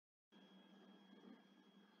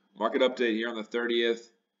Market update here on the 30th.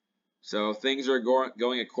 So things are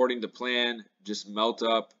going according to plan. Just melt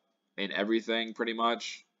up in everything pretty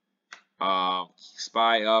much.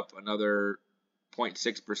 SPY up another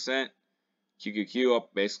 0.6%. QQQ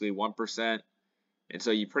up basically 1%. And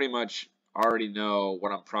so you pretty much already know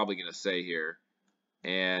what I'm probably going to say here.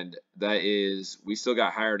 And that is we still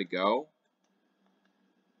got higher to go.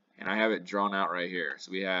 And I have it drawn out right here.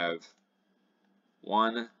 So we have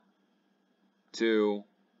 1, 2,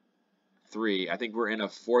 3. I think we're in a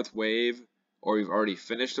fourth wave, or we've already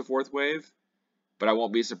finished a fourth wave. But I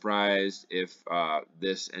won't be surprised if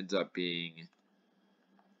this ends up being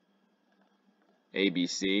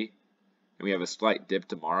ABC. And we have a slight dip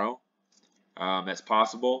tomorrow. That's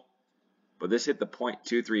possible. But this hit the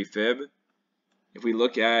 0.23 fib. If we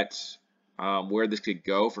look at where this could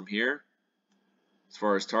go from here, as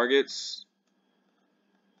far as targets,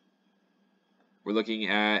 we're looking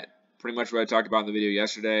at pretty much what I talked about in the video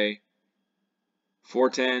yesterday,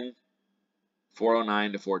 410,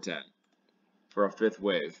 409 to 410 for a fifth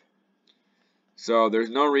wave. So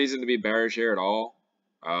there's no reason to be bearish here at all.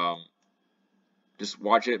 Just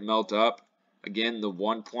watch it melt up. Again, the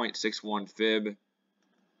 1.61 fib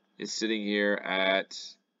is sitting here at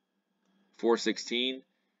 416.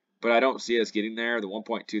 But I don't see us getting there. The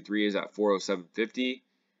 1.23 is at 407.50.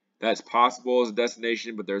 That's possible as a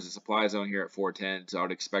destination, but there's a supply zone here at 410, so I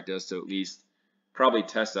would expect us to at least probably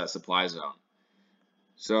test that supply zone.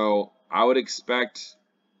 So I would expect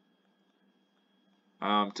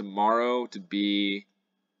tomorrow to be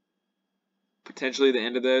potentially the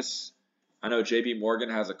end of this. I know JP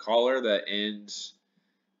Morgan has a caller that ends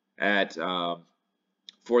at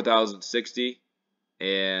 4,060,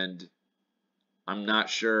 and I'm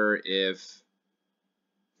not sure if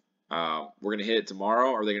we're going to hit it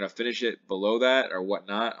tomorrow, or they're going to finish it below that or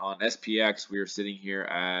whatnot. On SPX, we are sitting here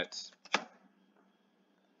at,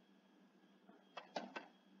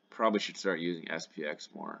 probably should start using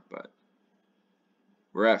SPX more, but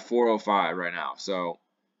we're at 405 right now. So,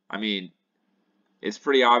 I mean, it's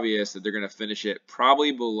pretty obvious that they're going to finish it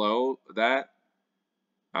probably below that.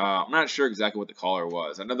 I'm not sure exactly what the caller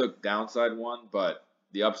was. I know the downside one, but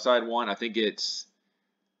the upside one, I think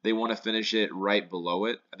they want to finish it right below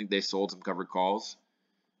it. I think they sold some covered calls.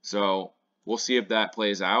 So we'll see if that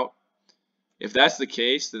plays out. If that's the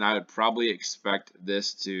case, then I would probably expect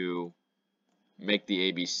this to make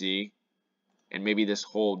the ABC. And maybe this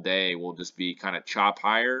whole day will just be kind of chop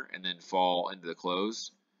higher and then fall into the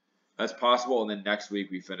close. That's possible. And then next week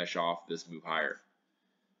we finish off this move higher.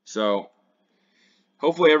 So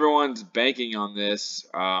hopefully everyone's banking on this.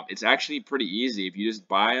 It's actually pretty easy. If you just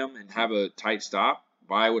buy them and have a tight stop,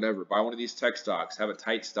 buy whatever. Buy one of these tech stocks, have a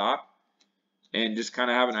tight stop, and just kind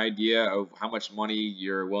of have an idea of how much money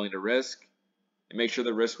you're willing to risk. And make sure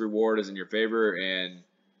the risk reward is in your favor. And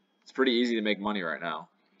it's pretty easy to make money right now.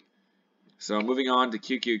 So moving on to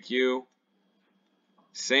QQQ.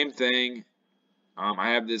 Same thing.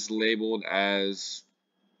 I have this labeled as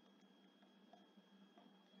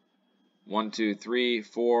 1, 2, 3,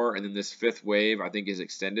 4, and then this fifth wave I think is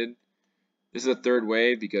extended. This is a third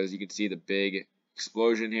wave because you can see the big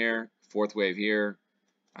explosion here. Fourth wave here.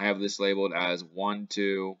 I have this labeled as 1,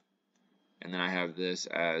 2, and then I have this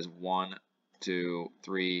as 1, 2,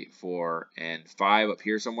 3, 4, and 5 up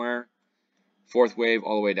here somewhere. Fourth wave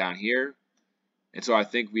all the way down here. And so I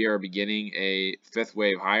think we are beginning a fifth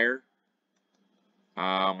wave higher.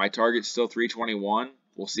 My target's still 321.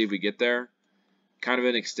 We'll see if we get there. Kind of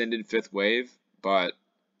an extended fifth wave, but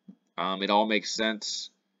it all makes sense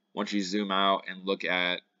once you zoom out and look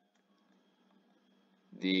at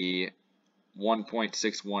the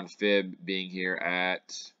 1.61 fib being here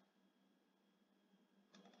at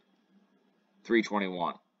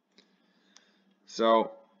 321.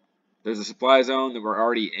 So there's a supply zone that we're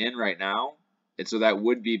already in right now. And so that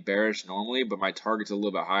would be bearish normally, but my target's a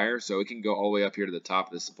little bit higher, so it can go all the way up here to the top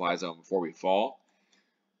of the supply zone before we fall.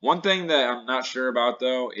 One thing that I'm not sure about,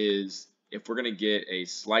 though, is if we're going to get a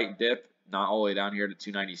slight dip, not all the way down here to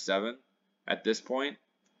 297 at this point.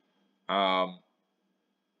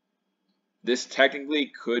 This technically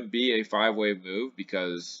could be a 5-wave move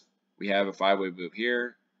because we have a 5-wave move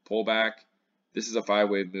here, pullback. This is a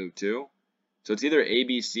 5-wave move too. So it's either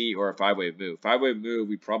ABC or a 5-wave move. 5-wave move,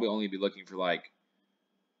 we'd probably only be looking for like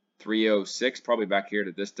 306, probably back here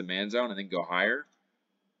to this demand zone and then go higher.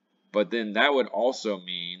 But then that would also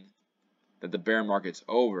mean that the bear market's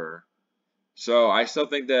over. So I still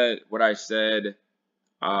think that what I said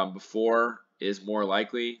before is more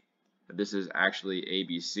likely. That this is actually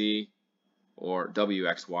ABC or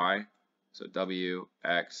WXY. So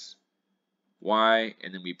WXY,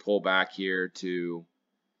 and then we pull back here to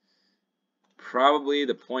probably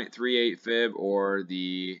the 0.38 fib or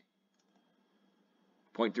the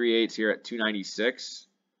 0.38s here at 296.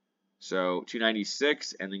 So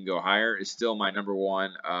 296 and then go higher is still my number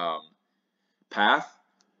one path.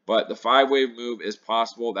 But the 5-wave move is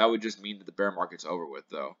possible. That would just mean that the bear market's over with,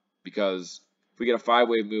 though. Because if we get a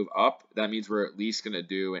 5-wave move up, that means we're at least going to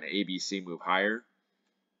do an ABC move higher.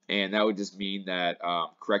 And that would just mean that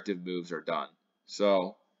corrective moves are done.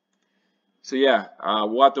 So yeah,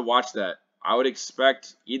 we'll have to watch that. I would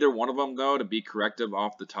expect either one of them, though, to be corrective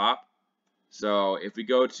off the top. So if we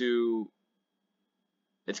go to,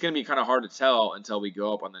 it's going to be kind of hard to tell until we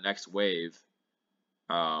go up on the next wave,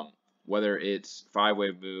 whether it's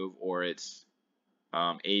 5-wave move or it's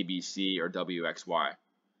ABC or WXY.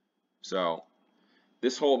 So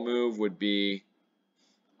this whole move would be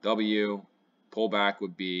W, pullback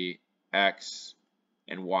would be X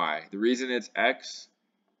and Y. The reason it's X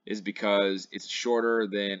is because it's shorter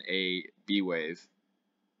than a B wave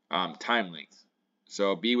time length.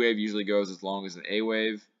 So a B wave usually goes as long as an A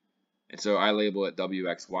wave, and so I label it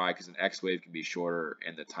WXY because an X wave can be shorter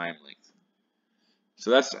in the time length. So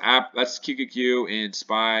that's QQQ and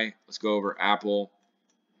SPY. Let's go over Apple.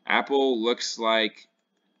 Apple looks like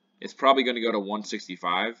it's probably going to go to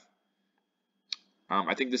 165.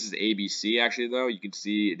 I think this is ABC actually, though. You can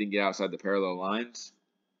see it didn't get outside the parallel lines.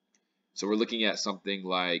 So we're looking at something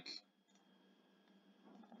like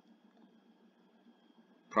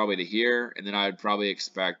probably to here, and then I'd probably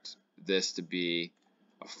expect this to be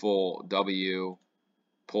a full W,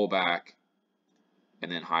 pullback,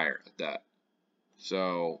 and then higher at that.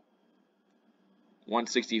 So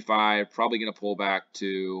 165, probably going to pull back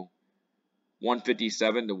to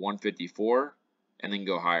 157 to 154, and then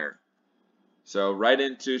go higher. So right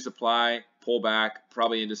into supply, pull back,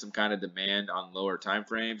 probably into some kind of demand on lower time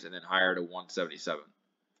frames, and then higher to 177.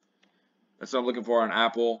 That's what I'm looking for on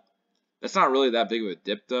Apple. That's not really that big of a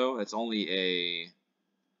dip, though. That's only a,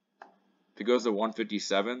 if it goes to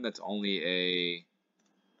 157, that's only a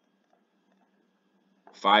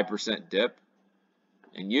 5% dip.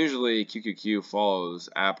 And usually QQQ follows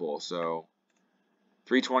Apple, so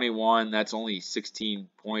 321, that's only 16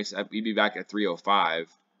 points. We'd be back at 305.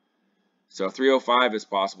 So 305 is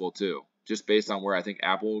possible too. Just based on where I think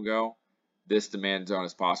Apple will go, this demand zone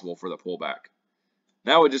is possible for the pullback.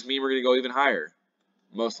 That would just mean we're going to go even higher,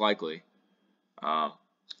 most likely. We'll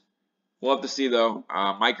have to see though.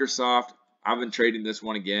 Microsoft, I've been trading this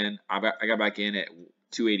one again. I got back in at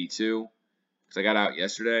 282 because I got out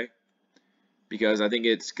yesterday because I think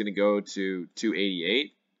it's going to go to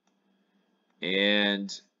 288.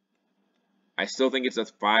 And I still think it's a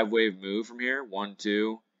 5-wave move from here, 1,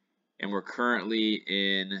 2. And we're currently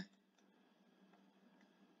in,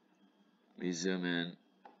 let me zoom in.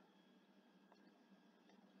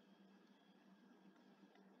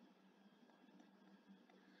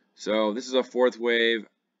 So this is a 4th wave.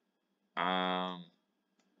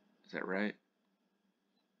 Is that right?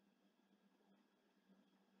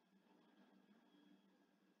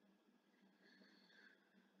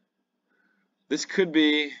 This could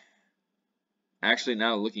be, actually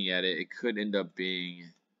now looking at it, it could end up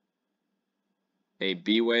being a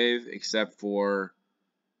B wave, except for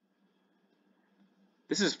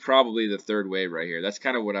this is probably the 3rd wave right here. That's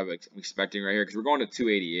kind of what I'm expecting right here because we're going to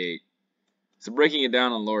 288. So breaking it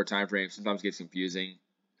down on lower time frames sometimes gets confusing,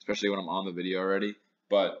 especially when I'm on the video already.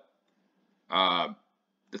 But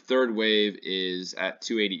the 3rd wave is at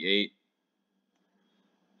 288.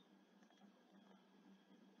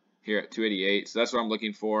 Here at 288. So that's what I'm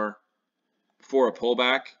looking for a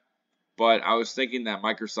pullback. But I was thinking that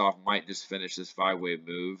Microsoft might just finish this 5-wave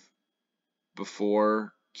move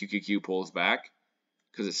before QQQ pulls back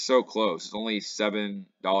because it's so close. It's only $7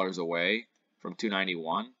 away from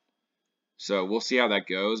 291. So we'll see how that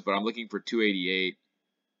goes, but I'm looking for 288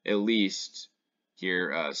 at least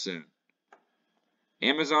here soon.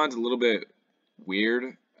 Amazon's a little bit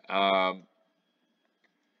weird, but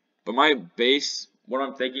my base, what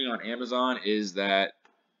I'm thinking on Amazon is that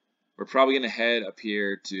we're probably going to head up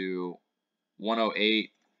here to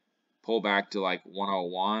 108, pull back to like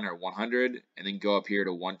 101 or 100, and then go up here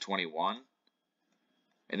to 121.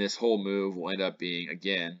 And this whole move will end up being,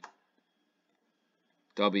 again,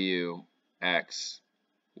 W, X,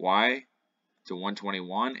 Y to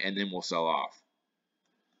 121, and then we'll sell off.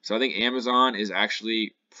 So I think Amazon is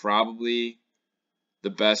actually probably the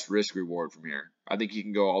best risk reward from here. I think you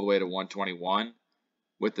can go all the way to 121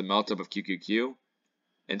 with the melt up of QQQ.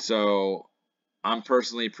 And so I'm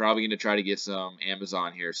personally probably going to try to get some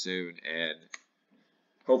Amazon here soon, and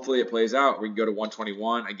hopefully it plays out. We can go to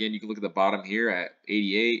 121. Again, you can look at the bottom here at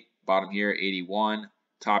 88, bottom here at 81,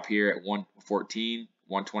 top here at 114,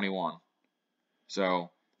 121. So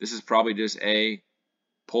this is probably just A,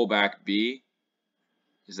 pullback B.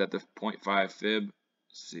 Is that the 0.5 fib?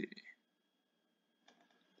 Let's see.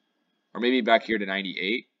 Or maybe back here to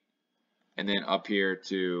 98, and then up here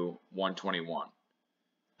to 121.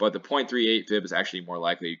 But the 0.38 fib is actually more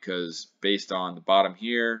likely because based on the bottom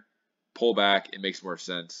here, pullback, it makes more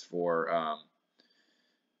sense for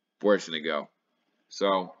where it's going to go.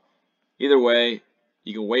 So either way,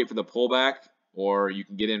 you can wait for the pullback or you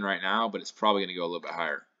can get in right now, but it's probably going to go a little bit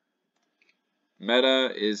higher. Meta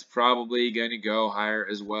is probably going to go higher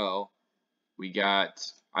as well.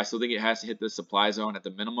 I still think it has to hit the supply zone at the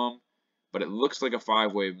minimum, but it looks like a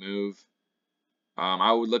 5-wave move.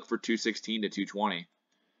 I would look for 216 to 220.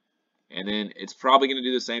 And then it's probably going to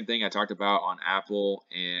do the same thing I talked about on Apple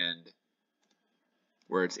and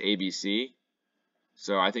where it's ABC.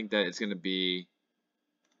 So I think that it's going to be,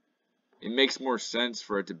 it makes more sense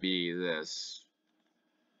for it to be this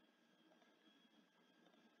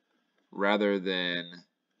rather than,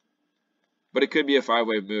 but it could be a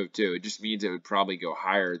 5-wave move too. It just means it would probably go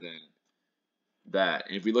higher than that.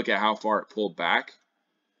 And if we look at how far it pulled back,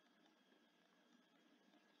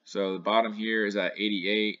 so the bottom here is at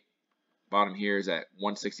 88, bottom here is at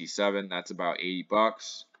 167, that's about 80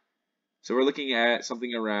 bucks. So we're looking at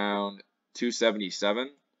something around 277.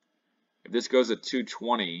 If this goes at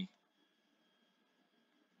 220,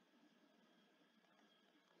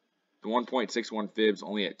 the 1.61 fibs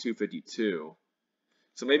only at 252.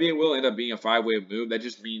 So maybe it will end up being a 5-wave move. That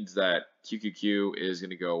just means that QQQ is going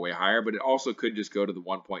to go way higher, but it also could just go to the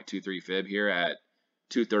 1.23 fib here at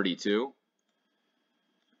 232.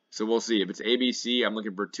 So we'll see. If it's ABC, I'm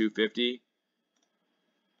looking for 250.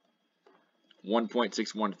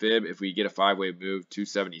 1.61 fib. If we get a 5-wave move,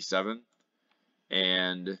 277.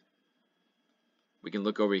 And we can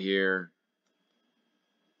look over here.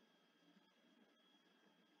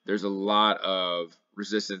 There's a lot of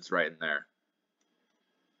resistance right in there.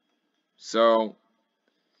 So,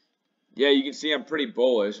 yeah, you can see I'm pretty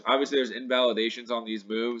bullish. Obviously, there's invalidations on these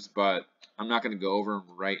moves, but I'm not going to go over them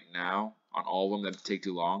right now on all of them. That would take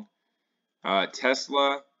too long.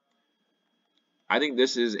 Tesla, I think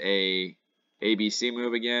this is a ABC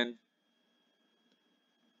move again,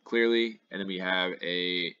 clearly. And then we have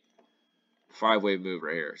a 5-wave move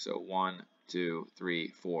right here. So 1, 2, 3,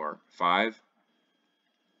 4, 5.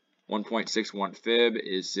 1.61 fib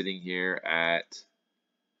is sitting here at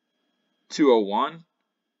 201.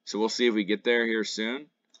 So we'll see if we get there here soon.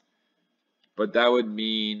 But that would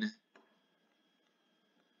mean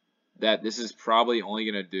that this is probably only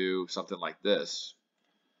going to do something like this.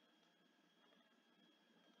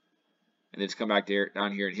 And it's come back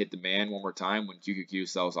down here and hit demand one more time when QQQ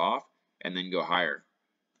sells off and then go higher.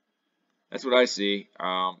 That's what I see.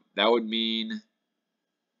 That would mean,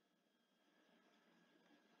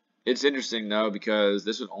 it's interesting though because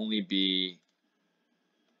this would only be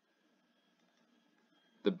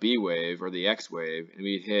the B wave or the X wave, and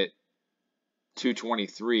we'd hit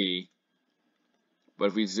 223. But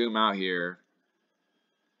if we zoom out here,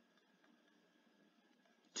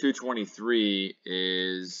 223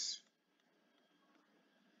 is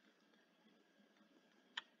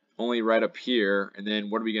only right up here, and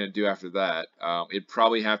then what are we going to do after that? It'd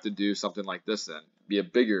probably have to do something like this then, be a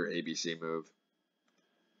bigger ABC move.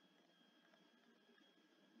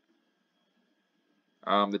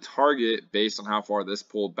 The target, based on how far this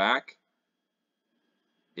pulled back,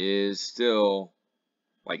 is still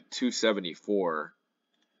like 274.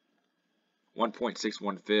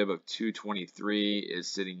 1.61 fib of 223 is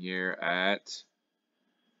sitting here at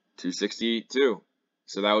 262.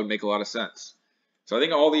 So that would make a lot of sense. So I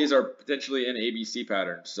think all these are potentially in ABC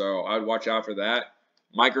patterns. So I would watch out for that.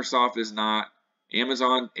 Microsoft is not.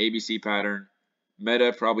 Amazon, ABC pattern.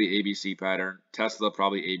 Meta, probably ABC pattern. Tesla,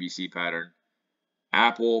 probably ABC pattern.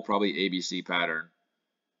 Apple, probably ABC pattern.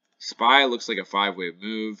 SPY looks like a 5-wave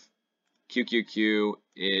move. QQQ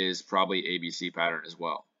is probably ABC pattern as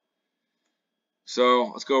well.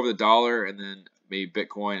 So let's go over the dollar and then maybe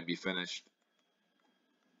Bitcoin and be finished.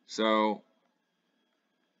 So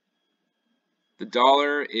the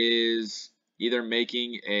dollar is either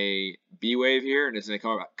making a B wave here and it's going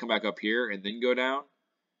to come back up here and then go down,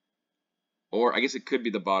 or I guess it could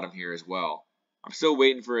be the bottom here as well. I'm still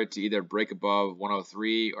waiting for it to either break above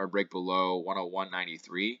 103 or break below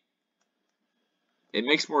 101.93. It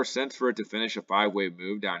makes more sense for it to finish a 5-wave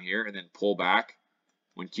move down here and then pull back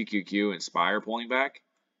when QQQ and SPY are pulling back.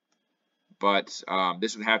 But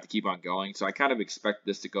this would have to keep on going. So I kind of expect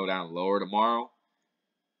this to go down lower tomorrow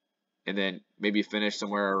and then maybe finish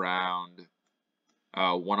somewhere around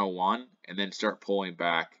 101 and then start pulling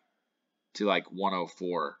back to like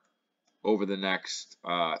 104 over the next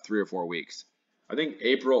 3 or 4 weeks. I think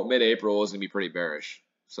mid-April is going to be pretty bearish.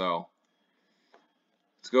 So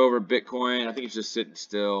let's go over Bitcoin. I think it's just sitting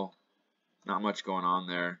still. Not much going on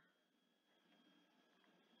there.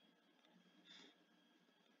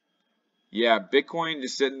 Yeah, Bitcoin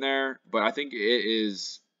just sitting there, but I think it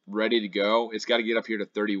is ready to go. It's got to get up here to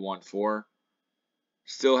 31.4.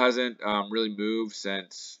 Still hasn't really moved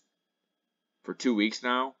for 2 weeks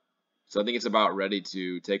now. So I think it's about ready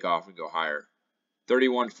to take off and go higher.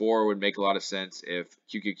 31.4 would make a lot of sense if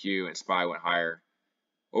QQQ and SPY went higher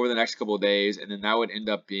over the next couple of days, and then that would end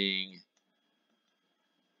up being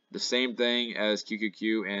the same thing as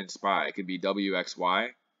QQQ and SPY. It could be WXY,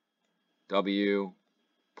 W,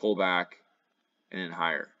 pullback, and then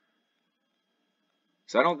higher.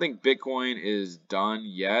 So I don't think Bitcoin is done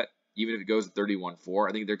yet, even if it goes to 31.4.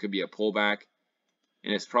 I think there could be a pullback,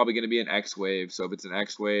 and it's probably going to be an X wave. So if it's an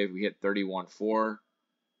X wave, we hit 31.4.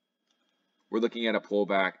 We're looking at a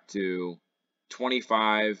pullback to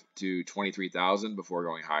 25 to 23,000 before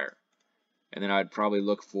going higher. And then I'd probably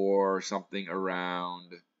look for something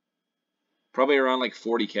around, probably around like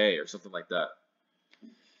 40K or something like that.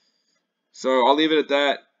 So I'll leave it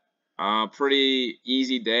at that. Pretty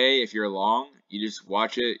easy day if you're long. You just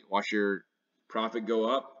watch it, watch your profit go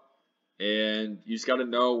up, and you just got to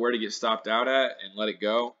know where to get stopped out at and let it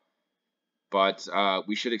go. But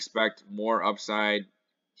we should expect more upside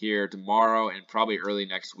here tomorrow and probably early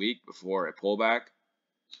next week before a pullback.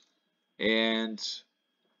 And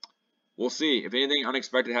we'll see. If anything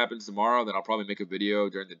unexpected happens tomorrow, then I'll probably make a video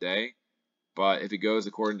during the day. But if it goes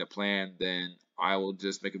according to plan, then I will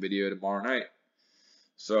just make a video tomorrow night.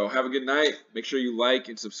 So have a good night. Make sure you like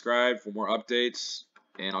and subscribe for more updates,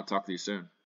 and I'll talk to you soon.